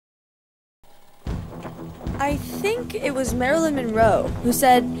I think it was Marilyn Monroe who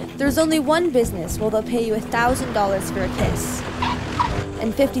said there's only one business where they'll pay you $1,000 for a kiss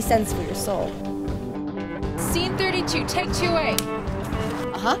and 50 cents for your soul. Scene 32, take 2A.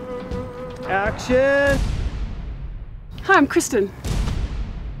 Uh-huh. Action! Hi, I'm Kristen.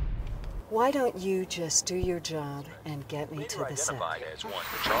 Why don't you just do your job and get me to the set? Identified as one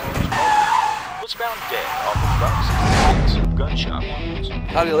Charles was found dead off the premises of gunshot wounds.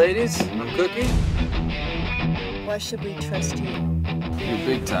 Howdy, ladies. I'm Cookie. Why should we trust you? You're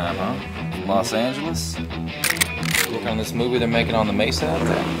big time, huh? From Los Angeles? Work on this movie they're making on the Mesa out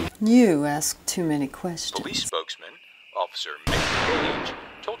there? You ask too many questions. Police spokesman, Officer Mick Page,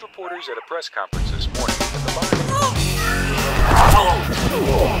 told reporters at a press conference this morning that the body...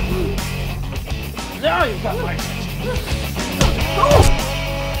 Now you've got my attention.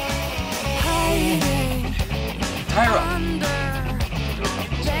 Tyra!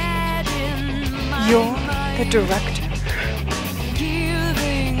 You're the director.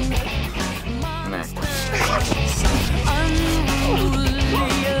 Next.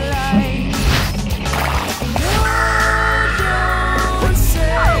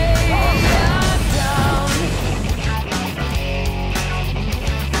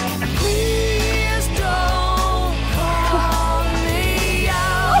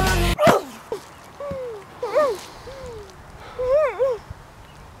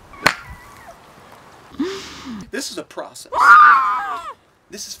 This is a process.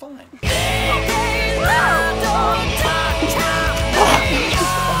 This is fine.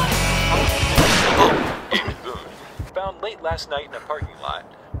 Found late last night in a parking lot,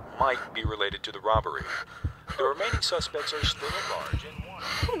 might be related to the robbery. The remaining suspects are still at large and wanted.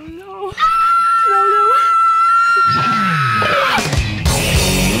 Oh, no.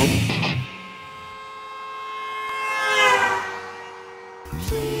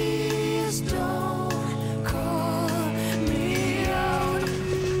 Please don't call me out.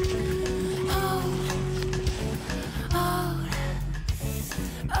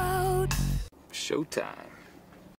 Out. Showtime.